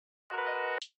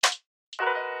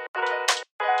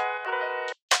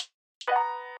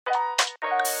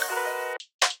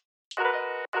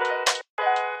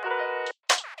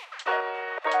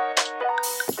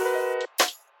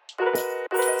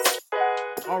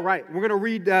All right, we're going to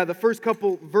read the first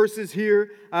couple verses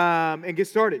here and get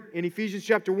started. In Ephesians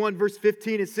chapter 1, verse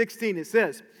 15 and 16, it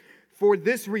says, "For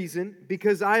this reason,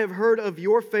 because I have heard of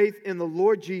your faith in the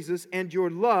Lord Jesus and your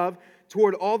love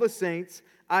toward all the saints,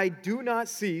 I do not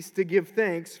cease to give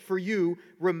thanks for you,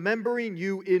 remembering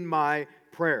you in my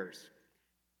prayers."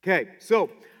 Okay,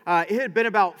 so it had been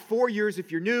about 4 years.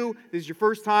 If you're new, this is your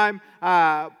first time,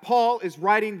 Paul is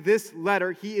writing this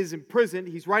letter. He is in prison.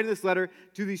 He's writing this letter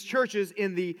to these churches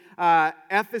in the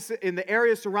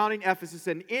area surrounding Ephesus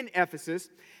and in Ephesus.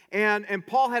 And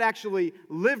Paul had actually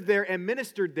lived there and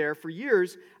ministered there for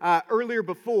years earlier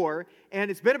before. And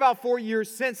it's been about 4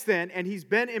 years since then, and he's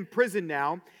been in prison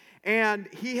now.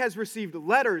 And he has received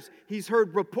letters. He's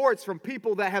heard reports from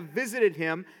people that have visited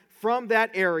him from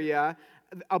that area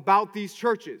about these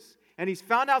churches. And he's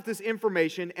found out this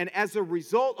information, and as a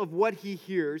result of what he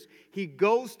hears, he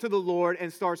goes to the Lord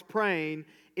and starts praying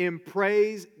in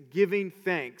praise, giving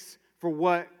thanks for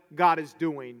what God is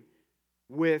doing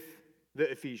with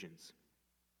the Ephesians.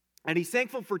 And he's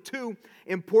thankful for two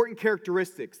important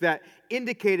characteristics that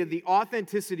indicated the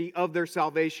authenticity of their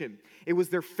salvation. It was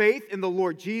their faith in the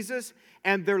Lord Jesus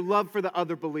and their love for the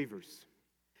other believers.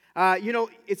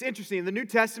 It's interesting. In the New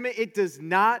Testament, it does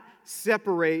not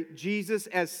separate Jesus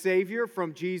as Savior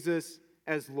from Jesus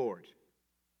as Lord.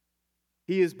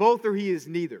 He is both or he is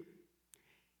neither.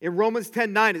 In Romans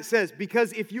 10:9, it says,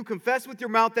 "Because if you confess with your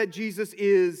mouth that Jesus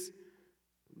is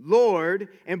Lord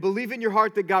and believe in your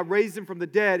heart that God raised him from the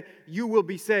dead, you will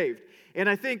be saved." And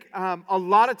I think a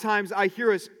lot of times I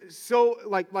hear us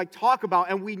talk about,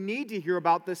 and we need to hear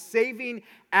about, the saving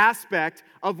aspect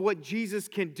of what Jesus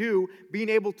can do, being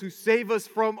able to save us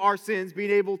from our sins,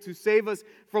 being able to save us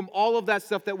from all of that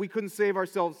stuff that we couldn't save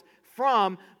ourselves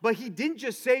from. But he didn't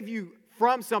just save you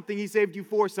from something, he saved you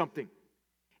for something.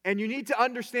 And you need to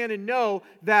understand and know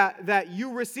that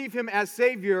you receive him as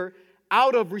Savior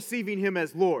out of receiving him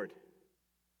as Lord.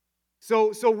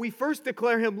 So we first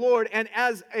declare him Lord, and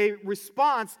as a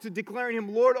response to declaring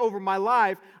him Lord over my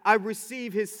life, I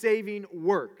receive his saving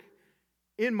work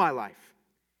in my life.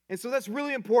 And so that's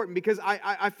really important, because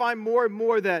I find more and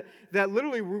more that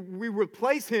literally we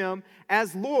replace him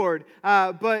as Lord,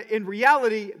 but in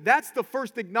reality, that's the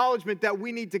first acknowledgement that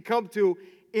we need to come to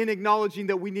in acknowledging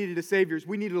that we needed a Savior.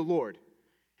 We needed a Lord.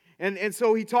 And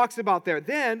so he talks about there.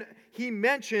 Then he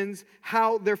mentions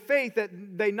how their faith, that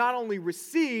they not only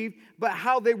received, but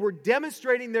how they were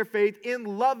demonstrating their faith in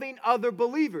loving other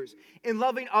believers, in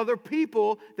loving other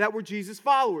people that were Jesus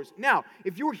followers. Now,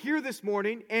 if you're here this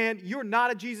morning and you're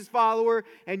not a Jesus follower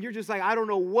and you're just like, I don't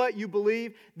know what you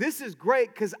believe, this is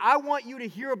great, because I want you to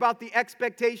hear about the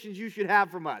expectations you should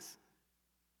have from us.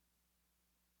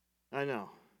 I know.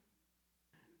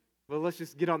 But let's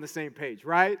just get on the same page,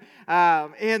 right?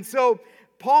 And so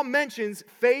Paul mentions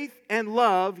faith and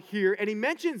love here, and he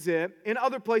mentions it in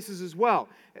other places as well,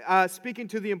 speaking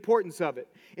to the importance of it.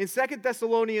 In 2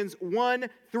 Thessalonians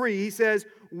 1:3, he says,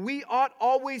 "We ought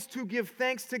always to give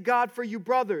thanks to God for you,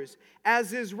 brothers,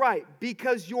 as is right,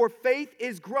 because your faith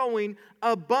is growing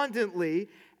abundantly,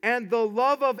 and the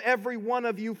love of every one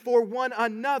of you for one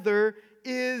another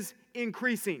is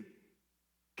increasing."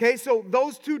 Okay, so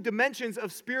those two dimensions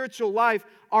of spiritual life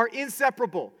are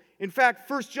inseparable. In fact,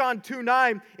 1 John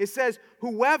 2:9, it says,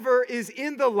 "Whoever is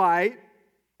in the light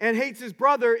and hates his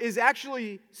brother is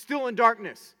actually still in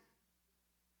darkness."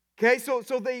 Okay, so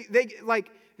they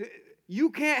you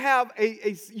can't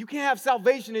have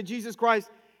salvation in Jesus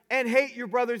Christ and hate your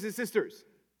brothers and sisters.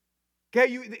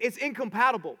 Okay, it's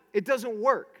incompatible. It doesn't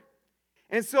work.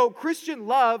 And so Christian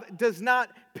love does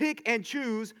not pick and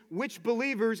choose which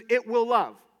believers it will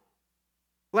love.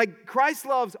 Like, Christ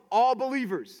loves all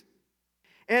believers.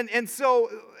 And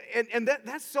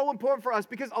that's so important for us,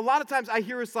 because a lot of times I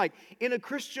hear us, like, in a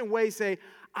Christian way, say,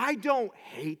 I don't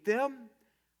hate them.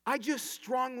 I just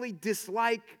strongly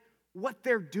dislike what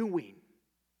they're doing.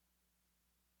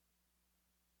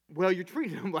 Well, you're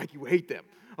treating them like you hate them,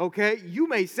 okay? You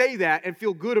may say that and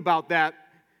feel good about that,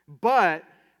 but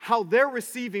how they're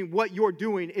receiving what you're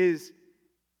doing is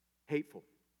hateful.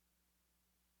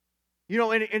 You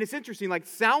know, and it's interesting, like,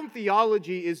 sound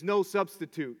theology is no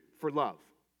substitute for love.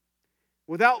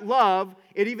 Without love,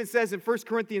 it even says in 1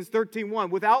 Corinthians 13:1,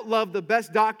 without love, the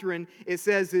best doctrine, it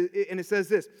says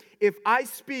this, "If I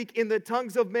speak in the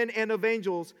tongues of men and of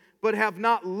angels, but have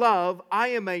not love, I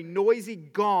am a noisy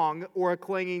gong or a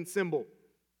clanging cymbal."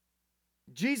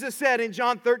 Jesus said in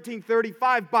John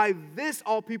 13:35, "By this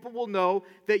all people will know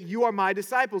that you are my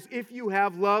disciples, if you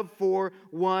have love for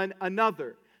one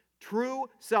another." True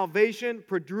salvation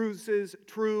produces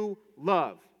true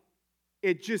love.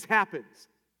 It just happens.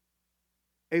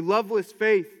 A loveless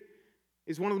faith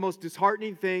is one of the most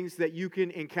disheartening things that you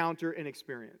can encounter and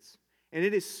experience. And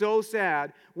it is so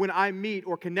sad when I meet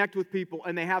or connect with people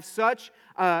and they have such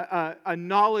a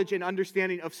knowledge and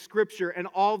understanding of Scripture and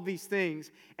all of these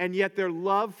things, and yet their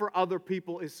love for other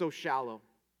people is so shallow.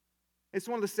 It's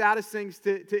one of the saddest things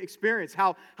to experience,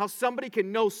 how somebody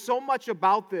can know so much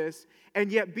about this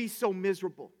and yet be so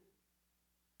miserable.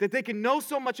 That they can know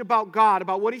so much about God,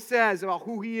 about what He says, about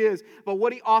who He is, about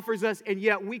what He offers us, and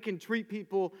yet we can treat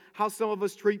people how some of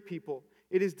us treat people.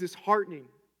 It is disheartening.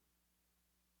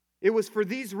 It was for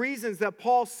these reasons that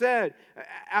Paul said,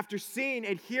 after seeing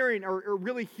and hearing, or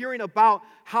really hearing about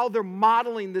how they're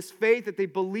modeling this faith that they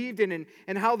believed in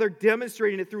and how they're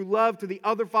demonstrating it through love to the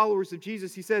other followers of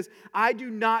Jesus, he says, I do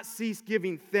not cease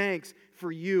giving thanks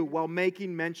for you while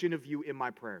making mention of you in my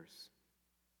prayers.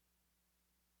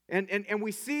 And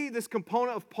we see this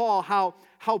component of Paul,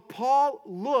 how Paul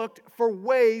looked for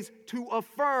ways to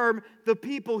affirm the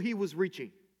people he was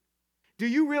reaching. Do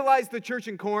you realize the church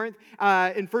in Corinth,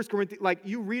 in 1 Corinthians, like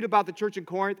you read about the church in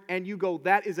Corinth and you go,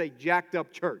 that is a jacked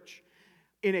up church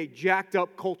in a jacked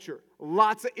up culture.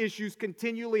 Lots of issues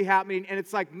continually happening, and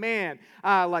it's like, man,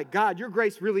 like God, your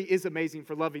grace really is amazing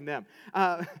for loving them.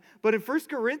 But in 1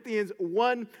 Corinthians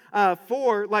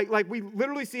 1:4, like we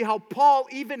literally see how Paul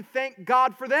even thanked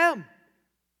God for them.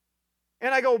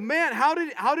 And I go, man, how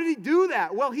did he do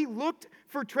that? Well, he looked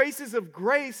for traces of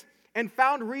grace and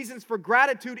found reasons for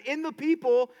gratitude in the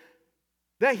people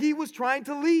that he was trying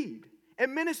to lead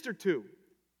and minister to.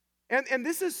 And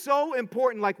this is so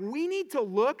important. Like, we need to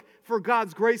look for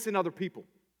God's grace in other people,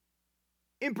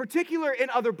 in particular in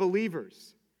other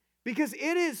believers, because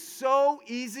it is so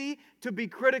easy to be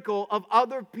critical of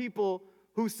other people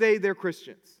who say they're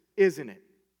Christians, isn't it?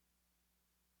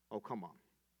 Oh, come on.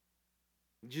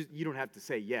 You don't have to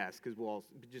say yes, because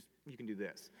you can do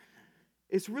this.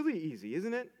 It's really easy,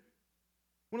 isn't it?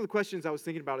 One of the questions I was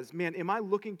thinking about is, man, am I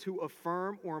looking to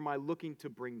affirm or am I looking to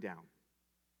bring down?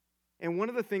 And one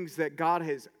of the things that God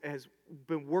has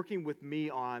been working with me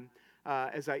on,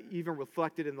 as I even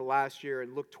reflected in the last year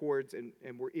and looked towards and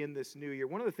we're in this new year,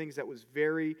 one of the things that was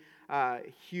very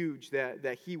huge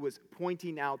that He was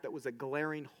pointing out that was a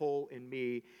glaring hole in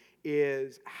me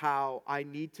is how I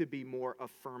need to be more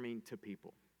affirming to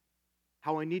people.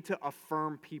 How I need to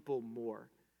affirm people more.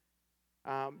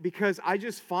 Because I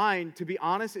just find, to be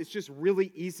honest, it's just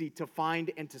really easy to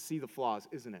find and to see the flaws,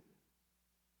 isn't it?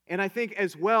 And I think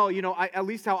as well, at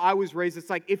least how I was raised,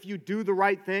 it's like if you do the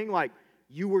right thing, like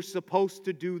you were supposed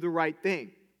to do the right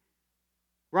thing.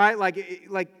 Right?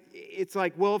 It's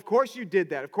like, well, of course you did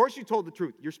that. Of course you told the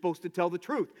truth. You're supposed to tell the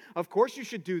truth. Of course you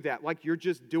should do that. Like you're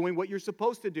just doing what you're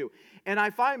supposed to do. And I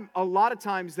find a lot of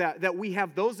times that we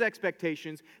have those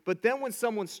expectations, but then when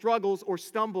someone struggles or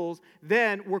stumbles,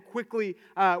 then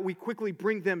we quickly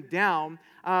bring them down.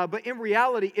 But in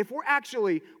reality, if we're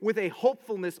actually with a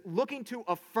hopefulness looking to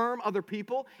affirm other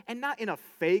people and not in a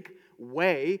fake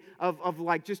way of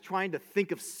like just trying to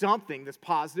think of something that's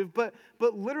positive, but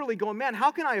literally going, man,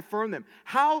 how can I affirm them?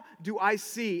 How do I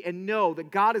see and know that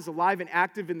God is alive and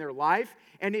active in their life?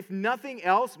 And if nothing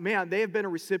else, man, they have been a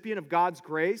recipient of God's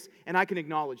grace, and I can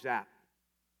acknowledge that.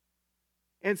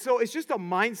 And so it's just a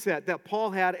mindset that Paul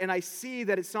had, and I see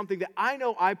that it's something that I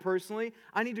know I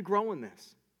need to grow in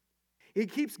this. He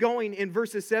keeps going in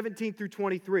verses 17 through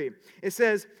 23. It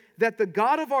says, that the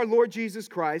God of our Lord Jesus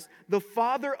Christ, the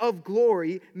Father of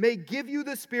glory, may give you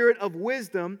the spirit of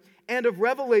wisdom and of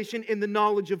revelation in the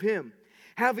knowledge of Him,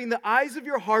 having the eyes of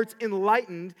your hearts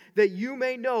enlightened, that you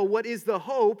may know what is the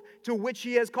hope to which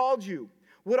He has called you,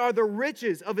 what are the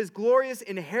riches of His glorious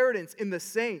inheritance in the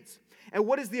saints, and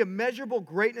what is the immeasurable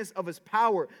greatness of His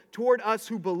power toward us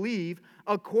who believe,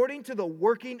 according to the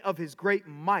working of His great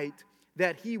might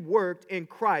that He worked in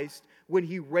Christ when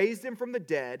He raised Him from the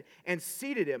dead and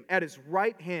seated Him at His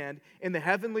right hand in the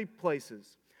heavenly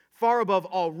places, far above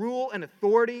all rule and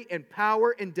authority and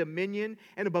power and dominion,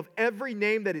 and above every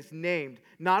name that is named,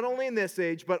 not only in this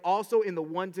age, but also in the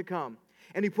one to come.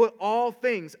 And He put all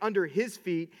things under His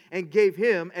feet and gave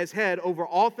Him as head over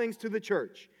all things to the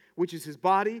church, which is His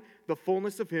body, the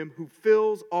fullness of Him who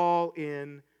fills all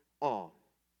in all.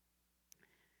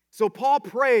 So Paul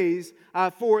prays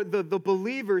for the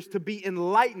believers to be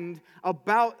enlightened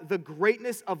about the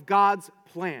greatness of God's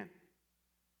plan.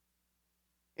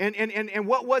 And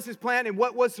what was His plan and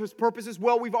what was His purposes?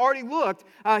 Well, we've already looked.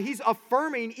 He's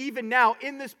affirming even now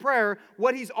in this prayer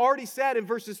what He's already said in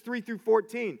verses 3 through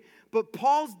 14. But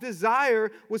Paul's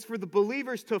desire was for the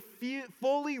believers to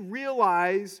fully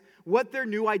realize what their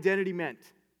new identity meant.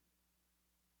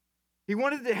 He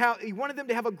wanted them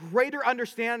to have a greater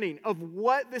understanding of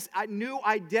what this new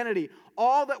identity,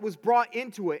 all that was brought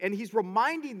into it. And he's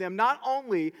reminding them not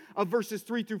only of verses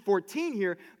 3 through 14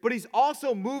 here, but he's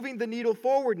also moving the needle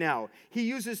forward now. He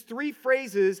uses three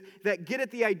phrases that get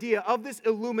at the idea of this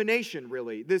illumination,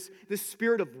 really. This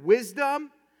spirit of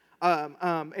wisdom,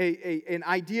 an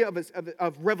idea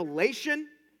of revelation.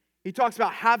 He talks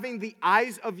about having the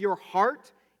eyes of your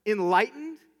heart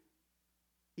enlightened.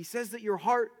 He says that your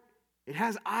heart, it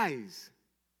has eyes.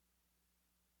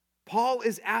 Paul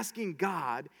is asking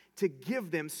God to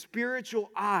give them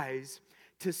spiritual eyes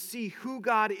to see who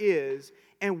God is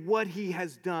and what he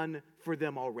has done for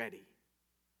them already.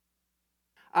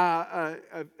 A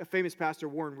famous pastor,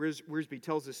 Warren Wiersbe,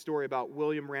 tells this story about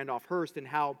William Randolph Hearst and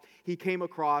how he came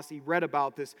across, he read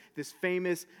about this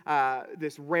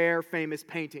rare, famous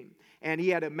painting. And he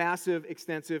had a massive,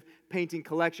 extensive painting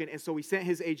collection. And so he sent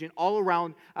his agent all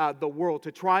around the world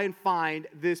to try and find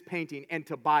this painting and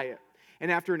to buy it.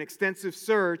 And after an extensive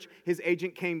search, his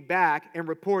agent came back and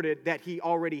reported that he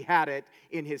already had it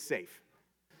in his safe.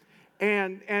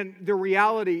 And the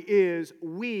reality is,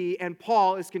 and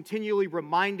Paul is continually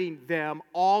reminding them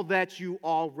all that you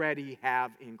already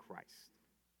have in Christ.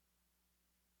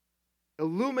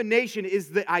 Illumination is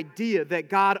the idea that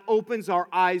God opens our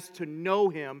eyes to know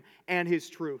him and his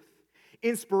truth.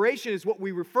 Inspiration is what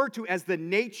we refer to as the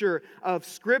nature of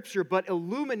Scripture, but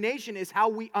illumination is how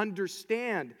we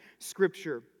understand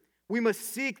Scripture. We must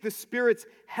seek the Spirit's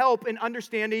help in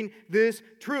understanding this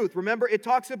truth. Remember, it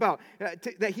talks about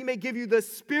that he may give you the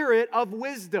spirit of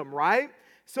wisdom, right?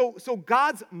 So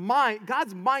God's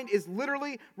mind is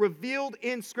literally revealed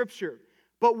in Scripture.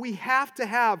 But we have to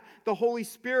have the Holy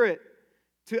Spirit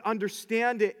to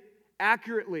understand it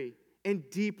accurately and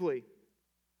deeply.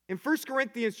 In 1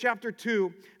 Corinthians chapter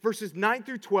 2, verses 9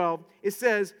 through 12, it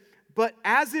says, "But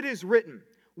as it is written,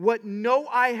 what no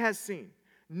eye has seen,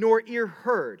 nor ear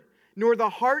heard, nor the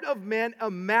heart of man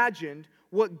imagined,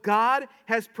 what God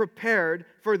has prepared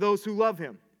for those who love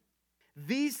him.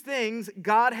 These things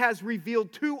God has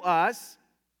revealed to us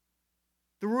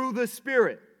through the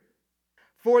Spirit.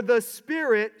 For the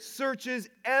Spirit searches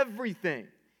everything,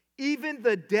 even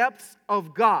the depths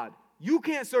of God." You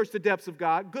can't search the depths of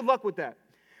God. Good luck with that.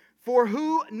 "For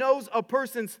who knows a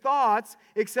person's thoughts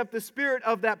except the spirit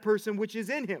of that person which is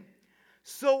in him?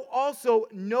 So also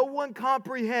no one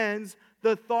comprehends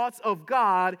the thoughts of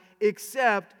God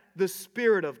except the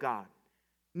Spirit of God.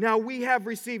 Now we have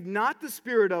received not the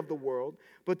spirit of the world,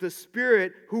 but the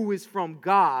Spirit who is from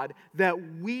God, that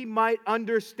we might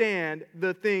understand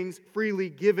the things freely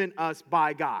given us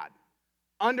by God."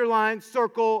 Underline,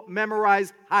 circle,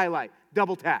 memorize, highlight,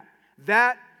 double tap.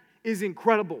 That is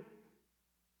incredible.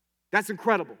 That's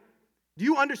incredible. Do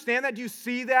you understand that? Do you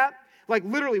see that? Like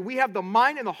literally, we have the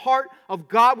mind and the heart of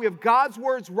God. We have God's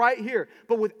words right here.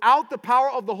 But without the power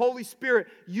of the Holy Spirit,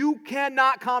 you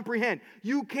cannot comprehend.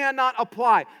 You cannot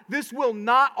apply. This will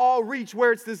not all reach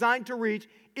where it's designed to reach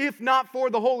if not for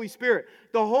the Holy Spirit.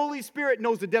 The Holy Spirit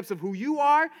knows the depths of who you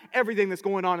are, everything that's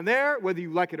going on in there, whether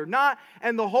you like it or not.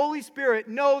 And the Holy Spirit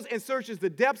knows and searches the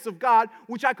depths of God,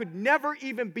 which I could never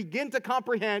even begin to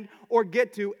comprehend or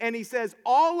get to. And he says,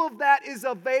 all of that is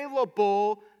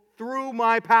available through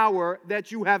my power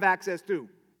that you have access to.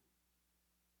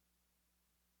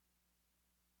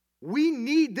 We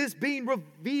need this being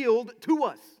revealed to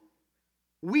us.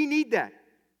 We need that.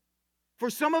 For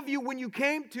some of you, when you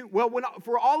came to,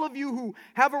 for all of you who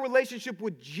have a relationship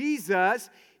with Jesus,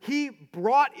 he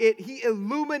brought it, he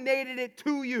illuminated it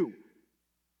to you.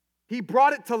 He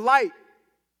brought it to light.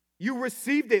 You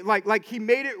received it, like he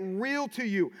made it real to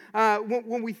you.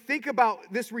 When we think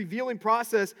about this revealing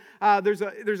process, there's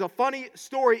a funny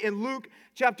story in Luke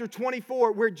chapter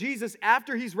 24 where Jesus,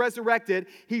 after he's resurrected,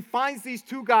 he finds these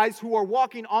two guys who are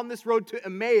walking on this road to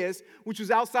Emmaus, which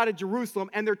was outside of Jerusalem,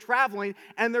 and they're traveling,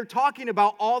 and they're talking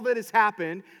about all that has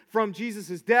happened from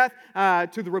Jesus' death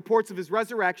to the reports of his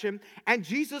resurrection, and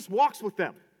Jesus walks with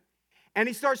them. And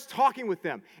he starts talking with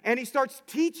them. And he starts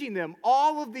teaching them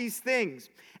all of these things.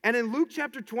 And in Luke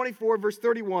chapter 24, verse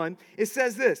 31, it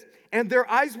says this, "And their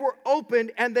eyes were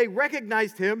opened, and they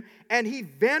recognized him, and he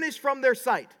vanished from their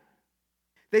sight.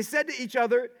 They said to each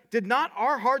other, 'Did not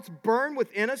our hearts burn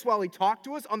within us while he talked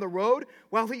to us on the road,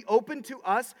 while he opened to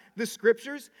us the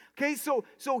Scriptures?'" Okay, so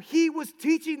he was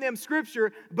teaching them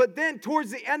Scripture, but then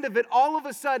towards the end of it, all of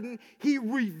a sudden, he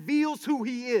reveals who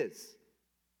he is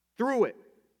through it.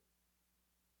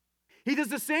 He does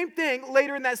the same thing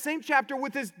later in that same chapter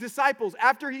with his disciples.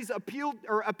 After he's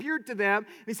appeared to them,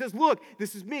 and he says, "Look,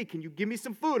 this is me. Can you give me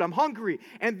some food? I'm hungry."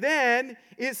 And then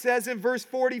it says in verse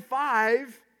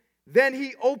 45 Then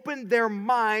he opened their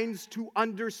minds to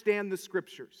understand the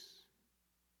scriptures.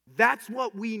 That's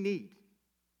what we need.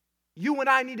 You and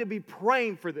I need to be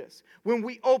praying for this when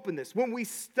we open this, when we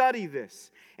study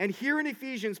this. And here in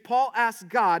Ephesians, Paul asks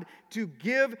God to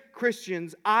give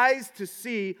Christians eyes to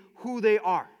see who they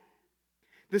are.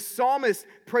 The psalmist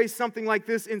prays something like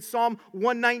this in Psalm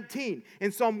 119.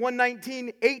 In Psalm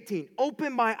 119:18,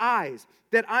 open my eyes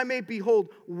that I may behold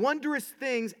wondrous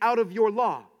things out of your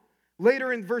law.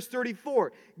 Later in verse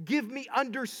 34, give me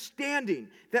understanding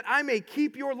that I may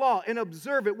keep your law and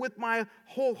observe it with my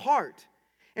whole heart.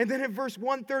 And then in verse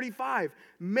 135,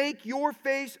 make your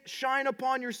face shine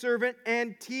upon your servant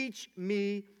and teach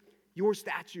me your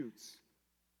statutes.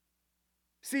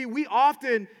 See, we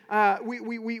often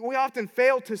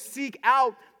fail to seek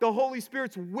out the Holy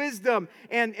Spirit's wisdom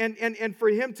and for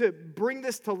Him to bring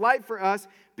this to light for us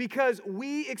because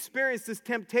we experience this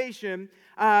temptation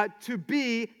to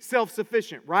be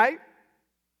self-sufficient, right?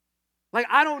 Like,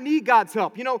 I don't need God's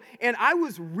help, and I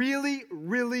was really,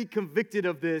 really convicted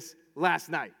of this last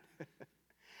night.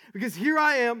 Because here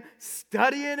I am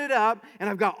studying it up, and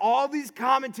I've got all these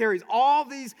commentaries, all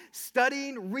these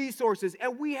studying resources,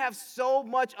 and we have so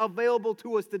much available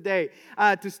to us today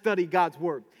to study God's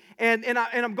Word. And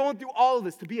I'm going through all of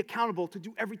this to be accountable, to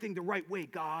do everything the right way,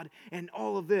 God, and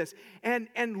all of this. And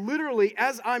literally,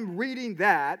 as I'm reading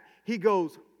that, he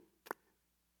goes,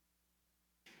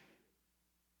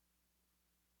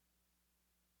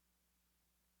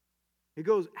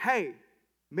 hey,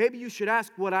 maybe you should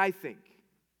ask what I think.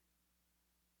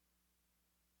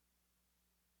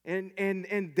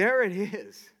 And there it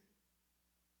is.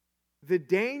 The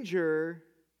danger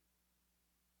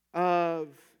of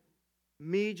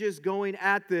me just going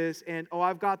at this and,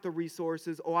 I've got the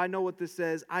resources. I know what this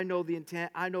says. I know the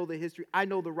intent. I know the history. I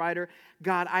know the writer.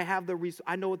 God, I have the resource.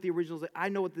 I know what the original is. I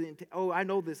know what the intent. I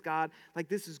know this, God. Like,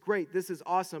 this is great. This is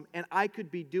awesome. And I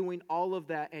could be doing all of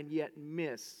that and yet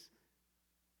miss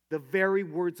the very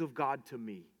words of God to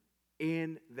me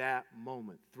in that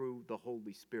moment through the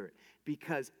Holy Spirit.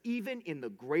 Because even in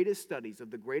the greatest studies of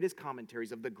the greatest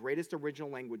commentaries of the greatest original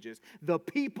languages, the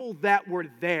people that were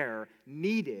there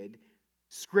needed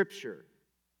Scripture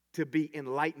to be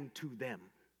enlightened to them.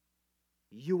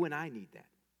 You and I need that.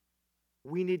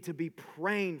 We need to be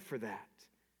praying for that.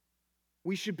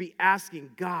 We should be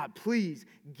asking God, please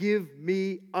give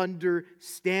me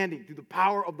understanding through the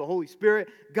power of the Holy Spirit.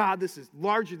 God, this is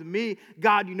larger than me.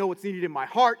 God, you know what's needed in my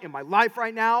heart, in my life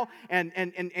right now. And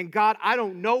God, I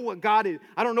don't know what God is.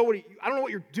 I don't know what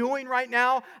you're doing right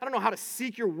now. I don't know how to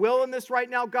seek your will in this right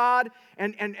now, God.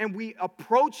 And we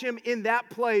approach him in that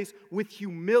place with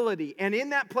humility. And in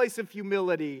that place of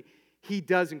humility, he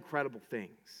does incredible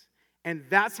things. And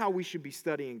that's how we should be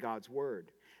studying God's word.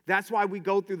 That's why we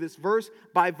go through this verse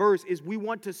by verse, is we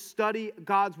want to study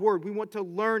God's word. We want to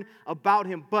learn about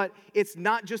him, but it's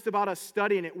not just about us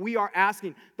studying it. We are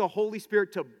asking the Holy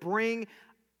Spirit to bring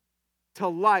to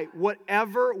light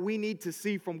whatever we need to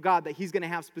see from God that he's going to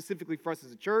have specifically for us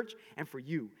as a church and for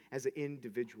you as an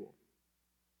individual.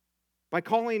 By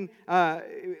calling,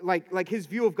 like his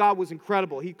view of God was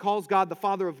incredible. He calls God the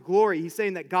Father of glory. He's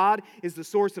saying that God is the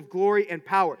source of glory and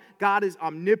power. God is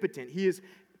omnipotent. He is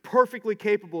perfectly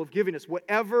capable of giving us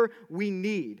whatever we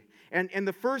need. And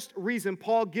the first reason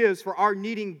Paul gives for our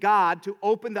needing God to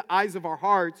open the eyes of our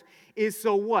hearts is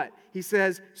so what? He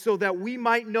says, so that we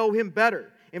might know him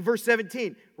better. In verse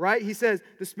 17, right? He says,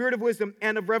 the spirit of wisdom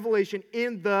and of revelation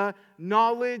in the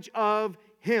knowledge of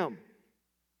him.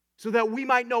 So that we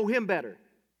might know him better.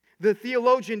 The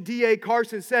theologian D.A.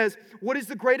 Carson says, what is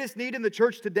the greatest need in the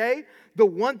church today? The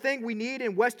one thing we need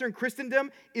in Western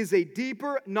Christendom is a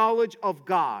deeper knowledge of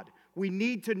God. We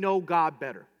need to know God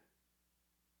better.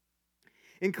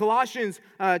 In Colossians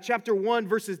chapter 1,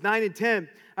 verses 9 and 10,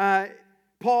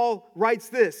 Paul writes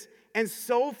this, and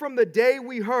so from the day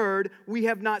we heard, we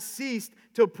have not ceased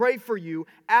to pray for you,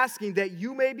 asking that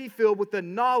you may be filled with the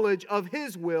knowledge of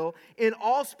his will in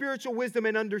all spiritual wisdom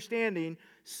and understanding,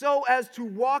 so as to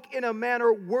walk in a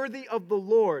manner worthy of the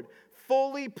Lord,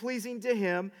 fully pleasing to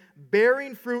him,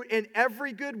 bearing fruit in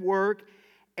every good work,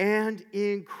 and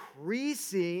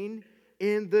increasing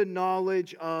in the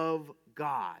knowledge of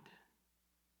God.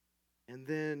 And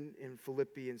then in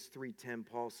Philippians 3:10,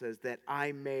 Paul says that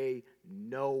I may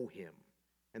know him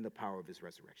and the power of his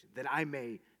resurrection, that I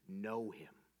may know him.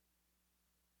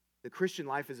 The Christian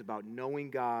life is about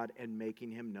knowing God and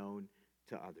making him known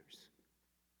to others.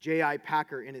 J.I.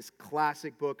 Packer, in his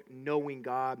classic book, Knowing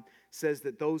God, says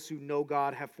that those who know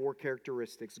God have four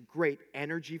characteristics: great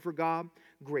energy for God,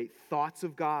 great thoughts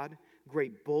of God,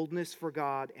 great boldness for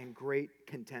God, and great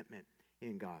contentment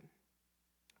in God.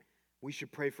 we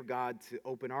should pray for God to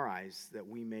open our eyes that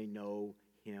we may know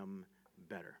him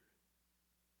better.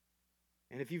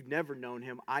 And if you've never known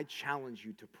him, I challenge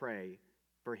you to pray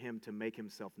for him to make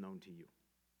himself known to you.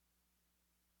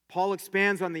 Paul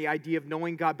expands on the idea of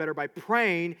knowing God better by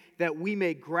praying that we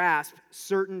may grasp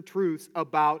certain truths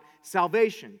about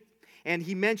salvation. And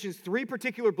he mentions three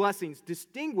particular blessings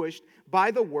distinguished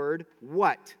by the word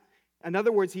what. In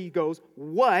other words, he goes,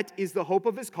 what is the hope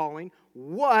of his calling?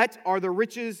 What are the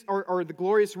riches or the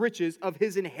glorious riches of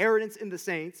his inheritance in the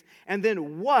saints? And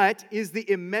then what is the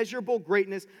immeasurable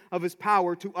greatness of his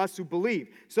power to us who believe?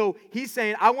 So he's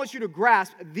saying, I want you to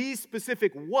grasp these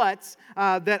specific whats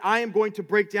that I am going to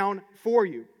break down for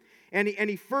you. And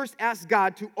he first asks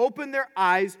God to open their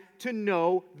eyes to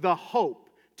know the hope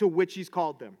to which he's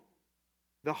called them.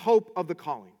 The hope of the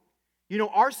calling. You know,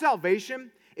 our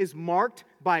salvation is marked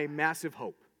by a massive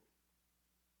hope.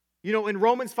 You know, in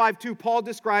Romans 5:2, Paul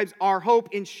describes our hope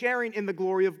in sharing in the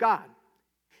glory of God.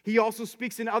 He also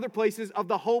speaks in other places of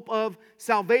the hope of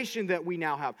salvation that we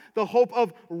now have, the hope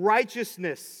of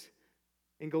righteousness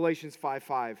in Galatians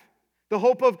 5:5, the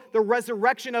hope of the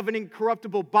resurrection of an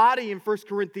incorruptible body in 1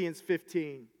 Corinthians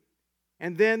 15,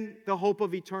 and then the hope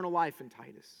of eternal life in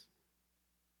Titus.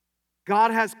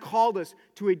 God has called us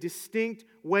to a distinct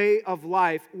way of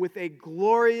life with a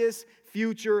glorious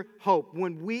future hope.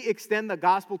 When we extend the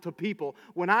gospel to people,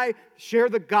 when I share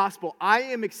the gospel, I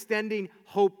am extending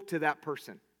hope to that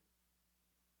person.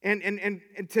 And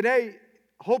today,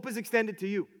 hope is extended to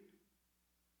you.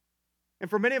 And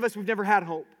for many of us, we've never had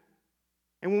hope.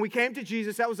 And when we came to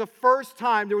Jesus, that was the first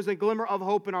time there was a glimmer of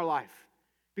hope in our life.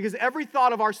 Because every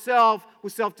thought of ourselves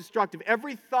was self-destructive.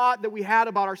 Every thought that we had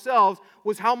about ourselves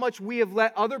was how much we have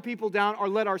let other people down or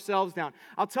let ourselves down.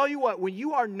 I'll tell you what, when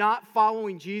you are not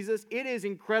following Jesus, it is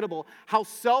incredible how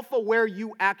self-aware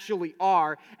you actually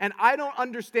are. And I don't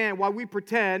understand why we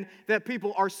pretend that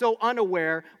people are so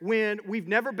unaware when we've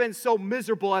never been so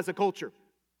miserable as a culture.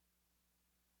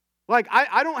 Like,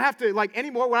 I don't have to, like,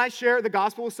 anymore when I share the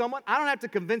gospel with someone, I don't have to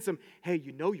convince them, hey,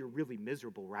 you know you're really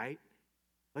miserable, right?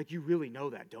 Like, you really know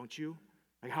that, don't you?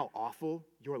 Like, how awful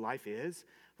your life is?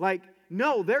 Like,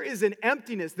 no, there is an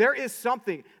emptiness. There is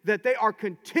something that they are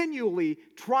continually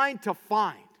trying to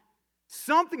find.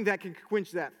 Something that can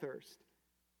quench that thirst.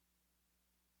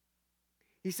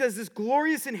 He says this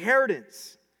glorious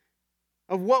inheritance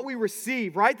of what we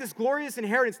receive, right? This glorious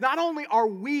inheritance. Not only are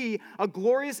we a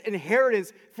glorious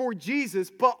inheritance for Jesus,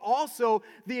 but also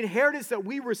the inheritance that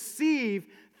we receive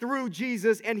through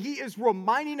Jesus, and he is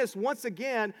reminding us once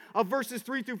again of verses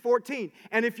 3 through 14.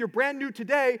 And if you're brand new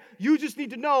today, you just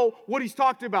need to know what he's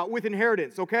talking about with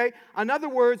inheritance, okay? In other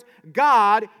words,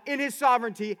 God, in his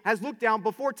sovereignty, has looked down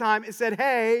before time and said,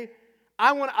 hey,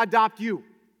 I want to adopt you.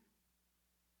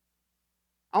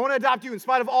 I want to adopt you. In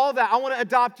spite of all that, I want to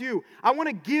adopt you. I want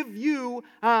to give you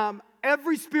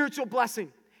every spiritual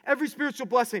blessing. Every spiritual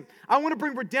blessing. I want to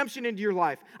bring redemption into your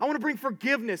life. I want to bring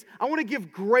forgiveness. I want to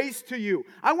give grace to you.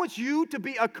 I want you to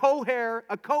be a co-heir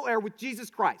with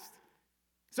Jesus Christ.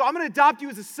 So I'm going to adopt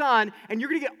you as a son, and you're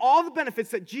going to get all the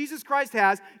benefits that Jesus Christ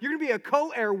has. You're going to be a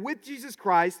co-heir with Jesus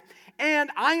Christ,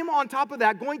 and I am on top of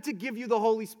that going to give you the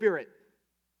Holy Spirit.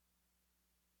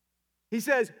 He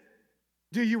says,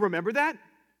 do you remember that?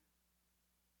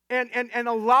 And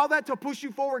allow that to push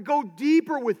you forward. Go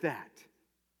deeper with that.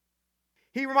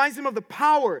 He reminds them of the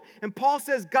power. And Paul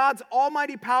says God's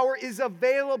almighty power is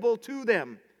available to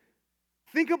them.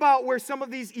 Think about where some of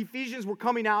these Ephesians were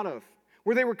coming out of,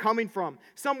 where they were coming from.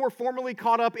 Some were formerly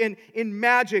caught up in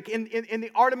magic, in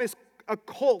the Artemis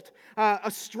occult,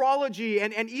 astrology,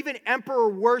 and even emperor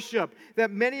worship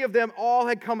that many of them all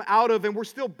had come out of and were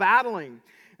still battling.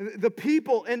 The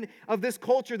people of this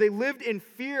culture, they lived in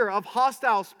fear of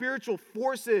hostile spiritual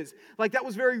forces. Like that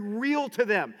was very real to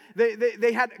them.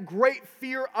 They had great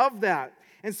fear of that.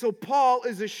 And so Paul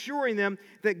is assuring them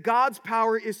that God's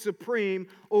power is supreme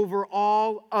over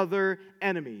all other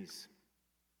enemies.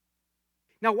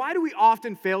 Now, why do we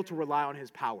often fail to rely on his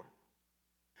power?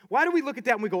 Why do we look at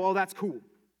that and we go, oh, that's cool?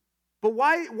 But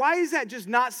why is that just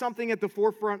not something at the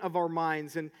forefront of our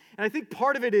minds? And I think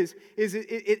part of it is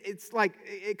it's like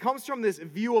it comes from this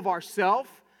view of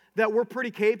ourself that we're pretty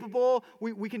capable.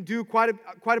 We can do quite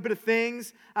a bit of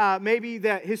things, maybe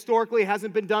that historically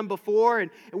hasn't been done before, and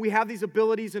we have these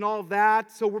abilities and all of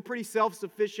that. So we're pretty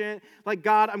self-sufficient. Like,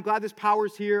 God, I'm glad this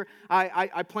power's here.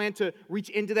 I plan to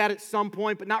reach into that at some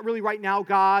point, but not really right now,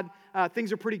 God.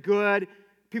 Things are pretty good.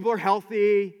 People are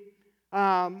healthy.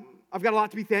 I've got a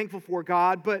lot to be thankful for,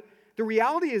 God. But the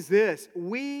reality is this.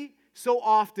 We so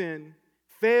often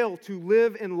fail to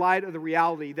live in light of the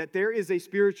reality that there is a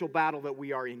spiritual battle that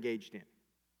we are engaged in.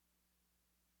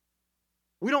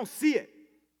 We don't see it.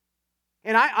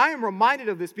 And I am reminded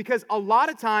of this because a lot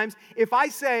of times, if I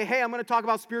say, hey, I'm going to talk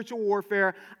about spiritual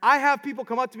warfare, I have people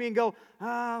come up to me and go,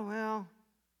 oh, well,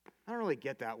 I don't really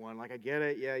get that one. Like, I get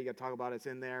it. Yeah, you got to talk about it's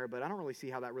in there, but I don't really see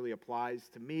how that really applies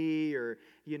to me. Or,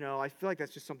 I feel like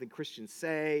that's just something Christians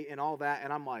say and all that.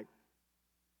 And I'm like,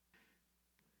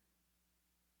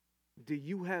 do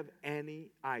you have any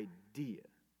idea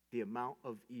the amount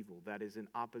of evil that is in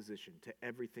opposition to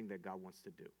everything that God wants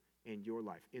to do in your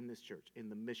life, in this church, in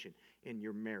the mission, in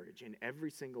your marriage, in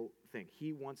every single thing?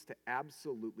 He wants to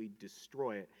absolutely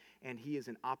destroy it, and he is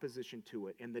in opposition to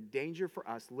it. And the danger for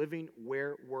us living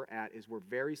where we're at is we're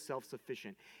very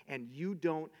self-sufficient. And you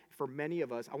don't, for many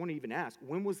of us, I want to even ask,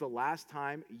 when was the last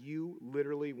time you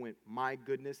literally went, my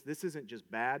goodness, this isn't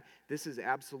just bad, this is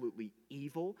absolutely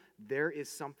evil. There is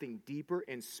something deeper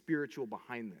and spiritual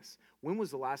behind this. When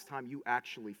was the last time you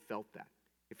actually felt that,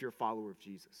 if you're a follower of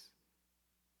Jesus?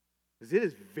 Because it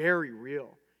is very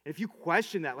real. And if you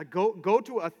question that, like go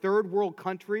to a third world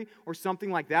country or something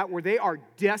like that where they are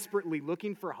desperately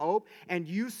looking for hope, and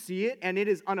you see it and it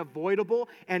is unavoidable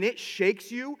and it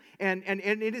shakes you, and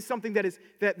it is something that is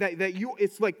that you,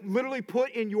 it's like literally put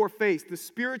in your face, the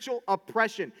spiritual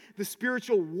oppression, the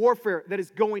spiritual warfare that is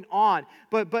going on.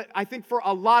 But I think for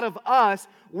a lot of us,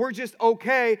 we're just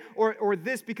okay or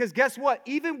this, because guess what?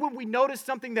 Even when we notice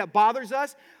something that bothers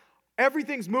us,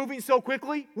 everything's moving so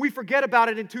quickly, we forget about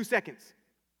it in 2 seconds.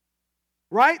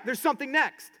 Right? There's something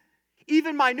next.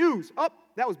 Even my news. Oh,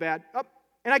 that was bad. Oh,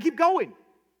 and I keep going.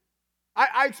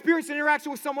 I experienced an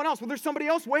interaction with someone else. Well, there's somebody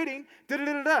else waiting.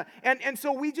 Da-da-da-da-da. And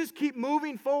so we just keep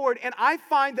moving forward. And I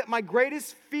find that my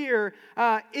greatest fear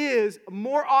is,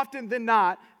 more often than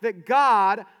not, that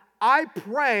God, I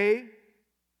pray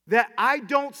that I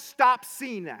don't stop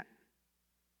seeing that.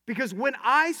 Because when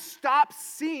I stop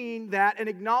seeing that and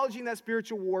acknowledging that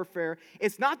spiritual warfare,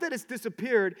 it's not that it's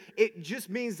disappeared, it just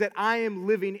means that I am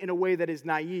living in a way that is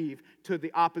naive to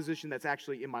the opposition that's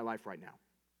actually in my life right now.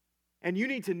 And you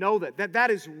need to know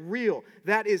that is real,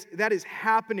 that is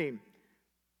happening,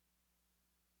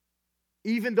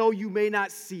 even though you may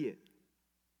not see it.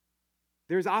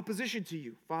 There's opposition to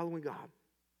you following God.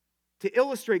 To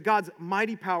illustrate God's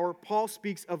mighty power, Paul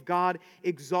speaks of God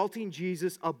exalting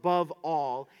Jesus above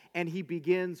all, and he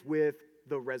begins with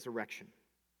the resurrection.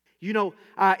 In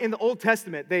the Old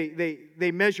Testament,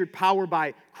 they measured power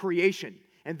by creation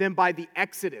and then by the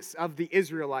exodus of the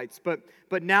Israelites.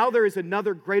 But now there is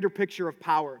another greater picture of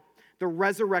power, the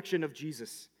resurrection of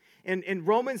Jesus. In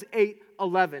Romans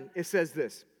 8:11, it says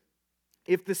this: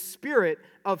 if the spirit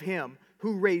of him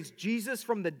who raised Jesus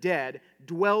from the dead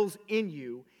dwells in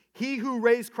you, he who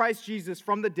raised Christ Jesus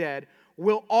from the dead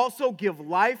will also give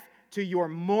life to your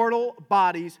mortal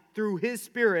bodies through his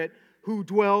Spirit who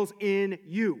dwells in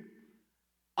you.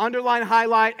 Underline,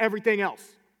 highlight, everything else.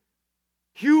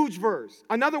 Huge verse.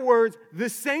 In other words, the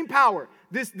same power,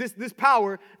 this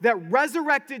power that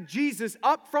resurrected Jesus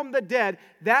up from the dead,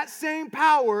 that same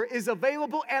power is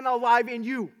available and alive in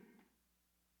you.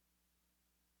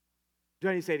 Do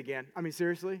I need to say it again? I mean,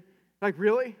 seriously? Like,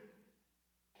 really?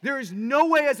 There is no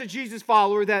way as a Jesus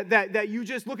follower that you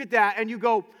just look at that and you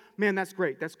go, man, that's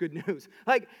great. That's good news.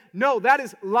 Like, no, that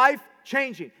is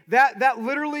life-changing. That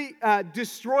literally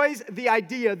destroys the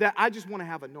idea that I just want to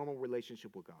have a normal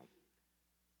relationship with God.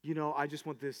 I just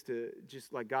want this to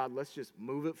just like, God, let's just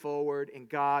move it forward. And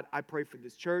God, I pray for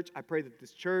this church. I pray that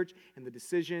this church and the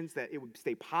decisions, that it would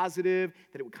stay positive,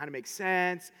 that it would kind of make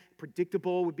sense,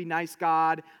 predictable would be nice,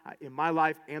 God, in my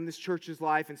life and this church's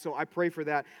life. And so I pray for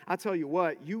that. I'll tell you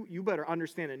what, you better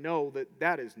understand and know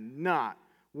that is not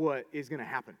what is going to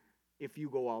happen if you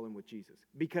go all in with Jesus.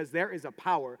 Because there is a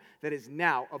power that is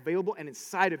now available and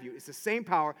inside of you. It's the same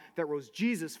power that rose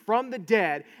Jesus from the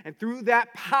dead. And through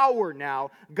that power now,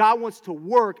 God wants to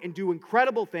work and do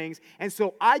incredible things. And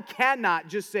so I cannot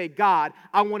just say, God,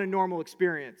 I want a normal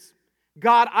experience.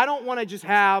 God, I don't want to just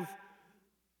have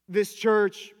this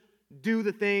church do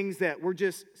the things that we're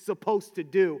just supposed to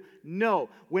do. No.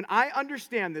 When I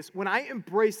understand this, when I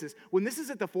embrace this, when this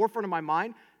is at the forefront of my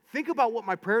mind, think about what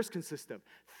my prayers consist of.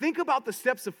 Think about the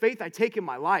steps of faith I take in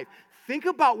my life. Think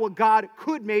about what God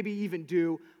could maybe even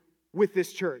do with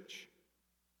this church.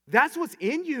 That's what's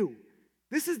in you.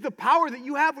 This is the power that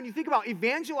you have when you think about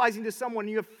evangelizing to someone and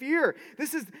you have fear.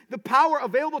 This is the power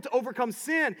available to overcome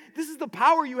sin. This is the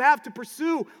power you have to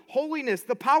pursue holiness,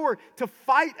 the power to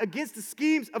fight against the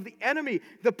schemes of the enemy,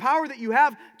 the power that you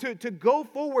have to go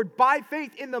forward by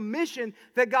faith in the mission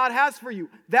that God has for you.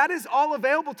 That is all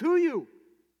available to you.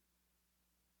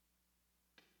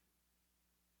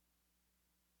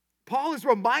 Paul is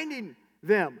reminding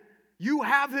them, you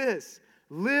have this.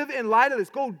 Live in light of this.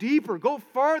 Go deeper. Go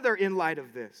further in light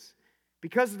of this.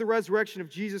 Because of the resurrection of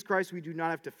Jesus Christ, we do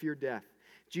not have to fear death.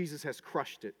 Jesus has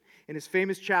crushed it. In his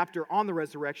famous chapter on the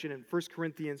resurrection in 1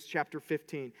 Corinthians chapter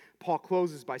 15, Paul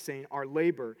closes by saying, our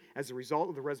labor as a result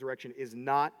of the resurrection is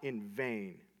not in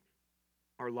vain.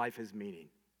 Our life has meaning.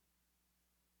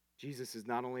 Jesus is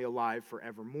not only alive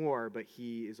forevermore, but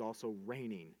he is also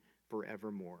reigning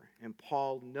forevermore. And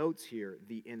Paul notes here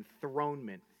the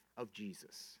enthronement of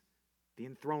Jesus. The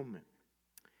enthronement.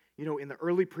 You know, in the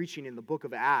early preaching in the book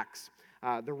of Acts,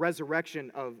 the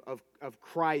resurrection of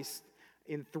Christ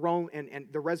enthroned and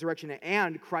the resurrection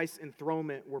and Christ's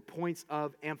enthronement were points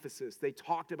of emphasis. They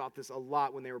talked about this a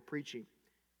lot when they were preaching.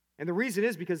 And the reason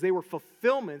is because they were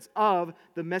fulfillments of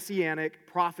the messianic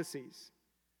prophecies.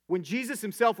 When Jesus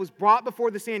himself was brought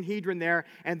before the Sanhedrin there,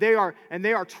 and they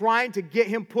are trying to get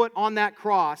him put on that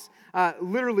cross,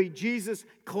 literally Jesus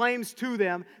claims to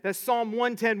them that Psalm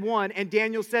 110:1 and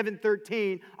Daniel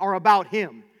 7:13 are about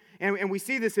him. And we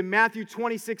see this in Matthew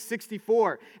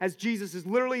 26:64, as Jesus is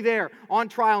literally there on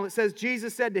trial. And it says,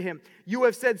 Jesus said to him, you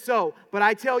have said so, but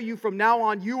I tell you from now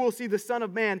on you will see the Son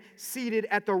of Man seated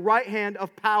at the right hand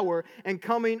of power and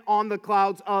coming on the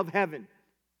clouds of heaven.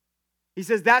 He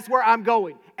says, that's where I'm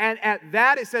going. And at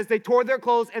that, it says they tore their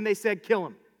clothes and they said, kill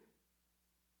him.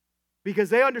 Because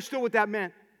they understood what that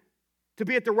meant. To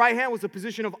be at the right hand was a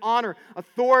position of honor,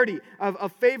 authority,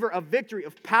 of favor, of victory,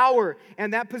 of power.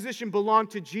 And that position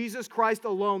belonged to Jesus Christ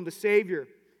alone, the Savior.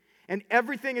 And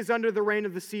everything is under the reign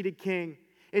of the seated King.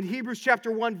 In Hebrews chapter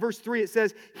 1, verse 3, it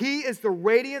says, he is the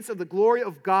radiance of the glory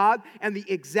of God and the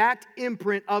exact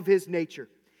imprint of his nature.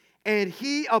 And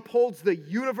he upholds the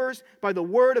universe by the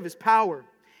word of his power.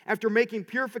 After making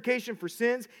purification for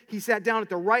sins, he sat down at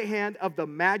the right hand of the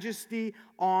majesty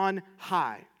on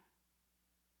high.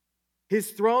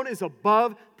 His throne is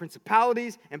above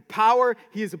principalities and power.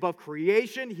 He is above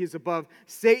creation. He is above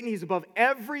Satan. He's above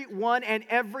everyone and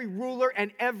every ruler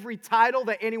and every title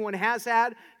that anyone has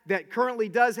had, that currently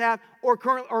does have,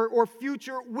 or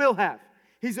future will have.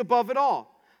 He's above it all.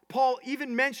 Paul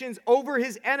even mentions over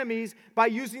his enemies by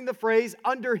using the phrase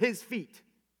under his feet.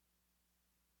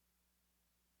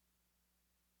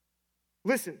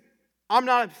 Listen, I'm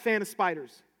not a fan of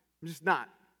spiders. I'm just not.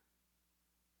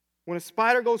 When a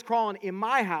spider goes crawling in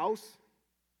my house,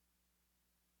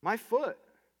 my foot,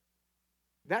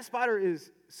 that spider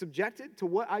is subjected to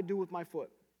what I do with my foot.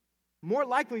 More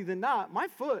likely than not, my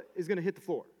foot is going to hit the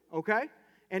floor, okay?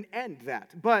 And end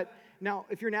that. But now,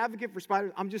 if you're an advocate for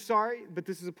spiders, I'm just sorry, but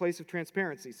this is a place of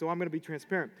transparency, so I'm going to be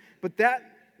transparent. But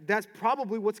that's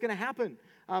probably what's going to happen,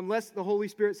 unless the Holy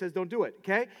Spirit says don't do it,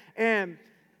 okay?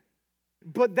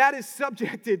 But that is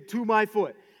subjected to my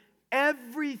foot.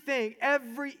 Everything,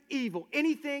 every evil,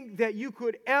 anything that you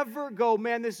could ever go,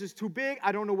 man, this is too big,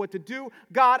 I don't know what to do.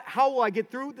 God, how will I get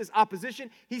through this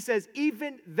opposition? He says,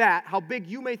 even that, how big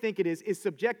you may think it is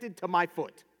subjected to my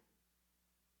foot.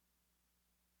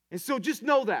 And so just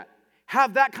know that.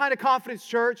 Have that kind of confidence,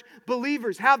 church.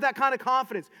 Believers, have that kind of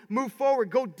confidence. Move forward,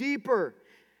 go deeper.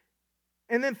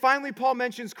 And then finally, Paul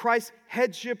mentions Christ's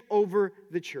headship over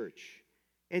the church.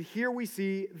 And here we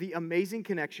see the amazing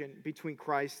connection between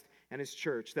Christ and his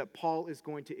church that Paul is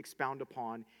going to expound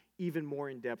upon even more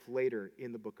in depth later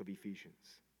in the book of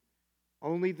Ephesians.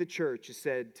 Only the church is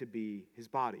said to be his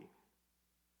body.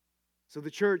 So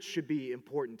the church should be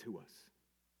important to us.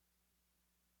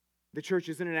 The church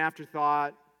isn't an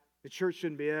afterthought. The church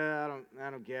shouldn't be, I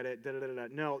don't get it. Da, da, da, da.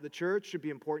 No, the church should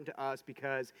be important to us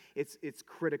because it's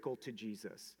critical to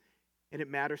Jesus. And it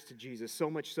matters to Jesus, so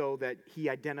much so that he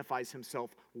identifies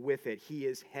himself with it. He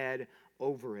is head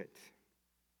over it.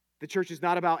 The church is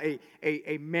not about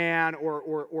a man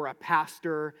or a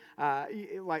pastor.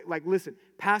 Listen,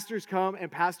 pastors come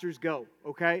and pastors go,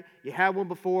 okay? You had one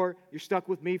before, you're stuck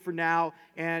with me for now,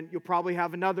 and you'll probably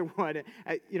have another one,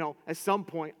 at some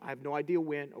point. I have no idea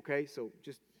when, okay? So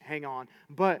just hang on.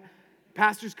 But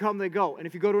pastors come, they go. And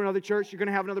if you go to another church, you're going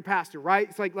to have another pastor, right?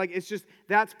 It's it's just,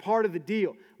 that's part of the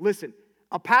deal. Listen,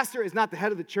 a pastor is not the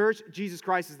head of the church. Jesus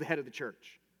Christ is the head of the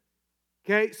church.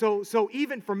 Okay, so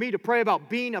even for me to pray about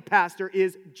being a pastor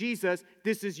is, Jesus,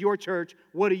 this is your church.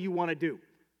 What do you want to do?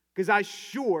 Because I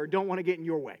sure don't want to get in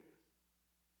your way.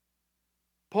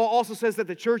 Paul also says that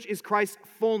the church is Christ's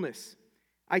fullness.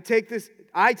 I take this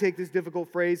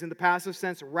difficult phrase in the passive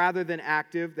sense rather than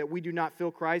active, that we do not fill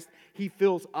Christ, he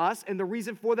fills us. And the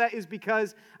reason for that is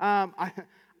because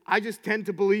I just tend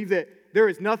to believe that there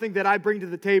is nothing that I bring to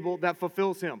the table that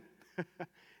fulfills him,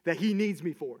 that he needs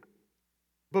me for.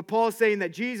 But Paul is saying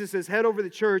that Jesus, as head over the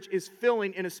church, is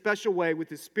filling in a special way with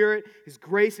his Spirit, his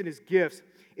grace, and his gifts.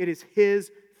 It is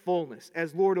his fullness.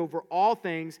 As Lord over all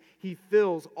things, he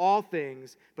fills all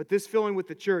things. But this filling with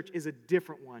the church is a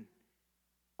different one.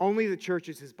 Only the church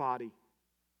is his body.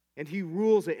 And he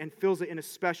rules it and fills it in a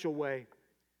special way.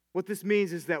 What this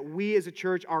means is that we as a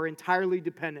church are entirely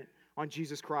dependent on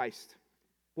Jesus Christ.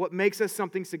 What makes us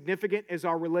something significant is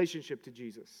our relationship to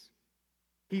Jesus.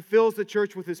 He fills the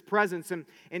church with his presence. And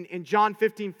in John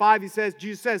 15:5,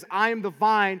 Jesus says, I am the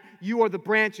vine, you are the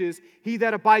branches. He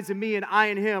that abides in me and I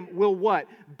in him will what?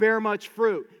 Bear much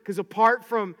fruit. Because apart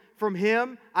from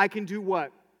him, I can do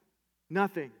what?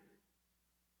 Nothing.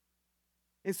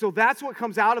 And so that's what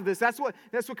comes out of this. That's what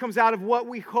comes out of what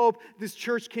we hope this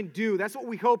church can do. That's what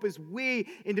we hope is we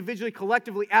individually,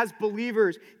 collectively, as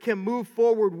believers, can move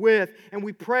forward with. And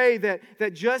we pray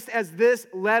that just as this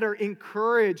letter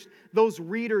encouraged those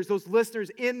readers, those listeners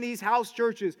in these house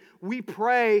churches, we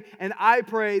pray and I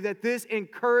pray that this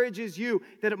encourages you,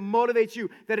 that it motivates you,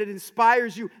 that it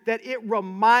inspires you, that it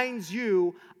reminds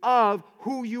you of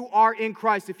who you are in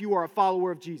Christ if you are a follower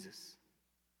of Jesus.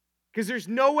 Because there's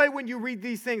no way when you read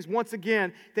these things, once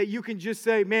again, that you can just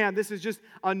say, man, this is just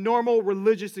a normal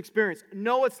religious experience.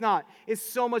 No, it's not. It's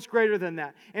so much greater than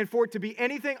that. And for it to be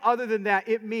anything other than that,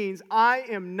 it means I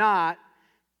am not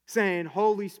saying,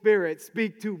 Holy Spirit,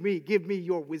 speak to me, give me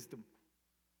your wisdom.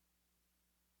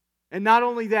 And not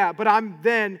only that, but I'm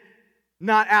then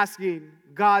not asking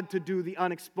God to do the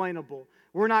unexplainable.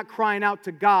 We're not crying out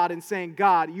to God and saying,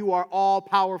 God, you are all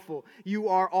powerful. You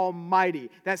are almighty.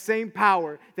 That same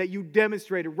power that you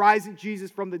demonstrated, rising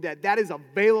Jesus from the dead, that is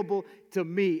available to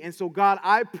me. And so, God,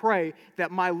 I pray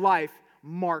that my life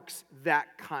marks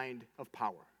that kind of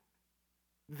power,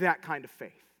 that kind of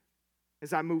faith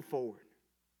as I move forward.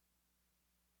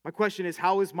 My question is,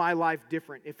 how is my life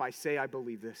different if I say I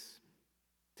believe this?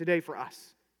 Today for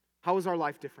us, how is our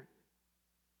life different?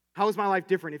 How is my life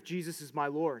different if Jesus is my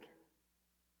Lord?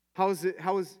 How is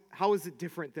it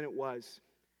different than it was?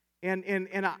 And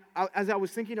as I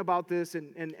was thinking about this,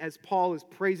 and as Paul is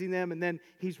praising them, and then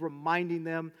he's reminding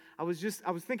them, I was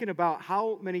thinking about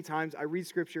how many times I read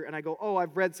Scripture and I go, oh,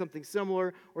 I've read something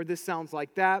similar, or this sounds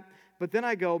like that. But then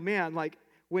I go, man, like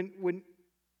when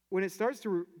it starts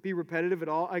to be repetitive at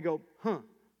all, I go,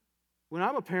 when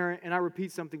I'm a parent and I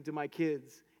repeat something to my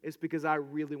kids, it's because I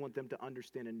really want them to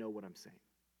understand and know what I'm saying.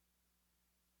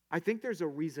 I think there's a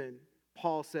reason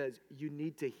Paul says, you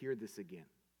need to hear this again.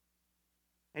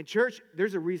 And church,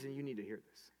 there's a reason you need to hear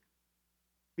this.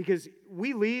 Because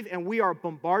we leave and we are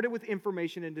bombarded with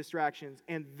information and distractions,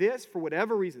 and this, for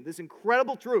whatever reason, this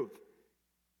incredible truth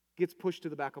gets pushed to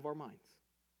the back of our minds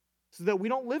so that we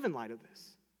don't live in light of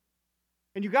this.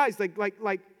 And you guys,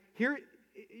 like here,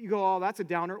 you go, oh, that's a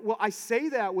downer. Well, I say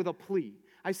that with a plea.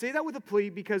 I say that with a plea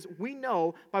because we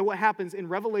know by what happens in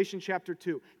Revelation chapter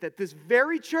 2 that this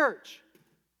very church,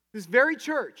 the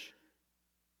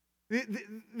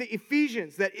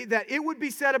Ephesians, that it would be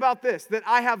said about this, that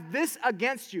I have this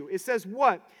against you. It says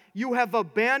what? You have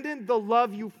abandoned the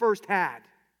love you first had.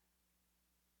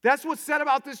 That's what's said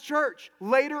about this church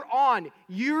later on,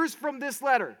 years from this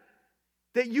letter,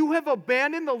 that you have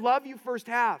abandoned the love you first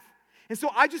have. And so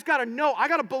I just got to know, I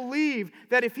got to believe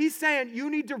that if he's saying you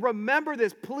need to remember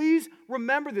this, please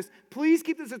remember this. Please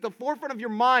keep this at the forefront of your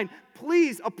mind.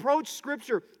 Please approach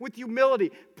Scripture with humility.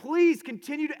 Please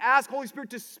continue to ask Holy Spirit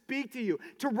to speak to you,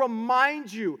 to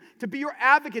remind you, to be your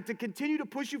advocate, to continue to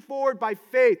push you forward by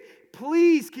faith.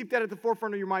 Please keep that at the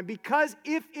forefront of your mind, because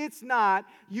if it's not,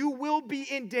 you will be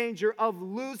in danger of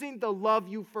losing the love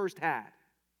you first had.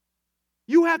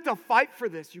 You have to fight for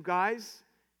this, you guys.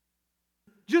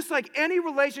 Just like any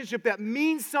relationship that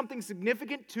means something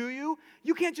significant to you,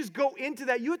 you can't just go into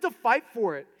that. You have to fight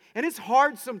for it. And it's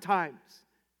hard sometimes.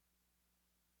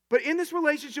 But in this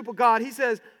relationship with God, he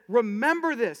says,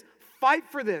 remember this, fight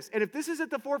for this. And if this is at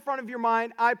the forefront of your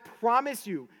mind, I promise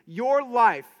you, your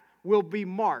life will be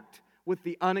marked with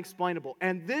the unexplainable.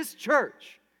 And this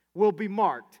church will be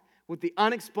marked with the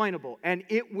unexplainable. And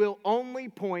it will only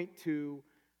point to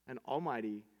an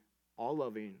almighty,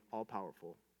 all-loving,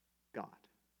 all-powerful God.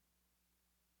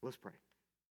 Let's pray.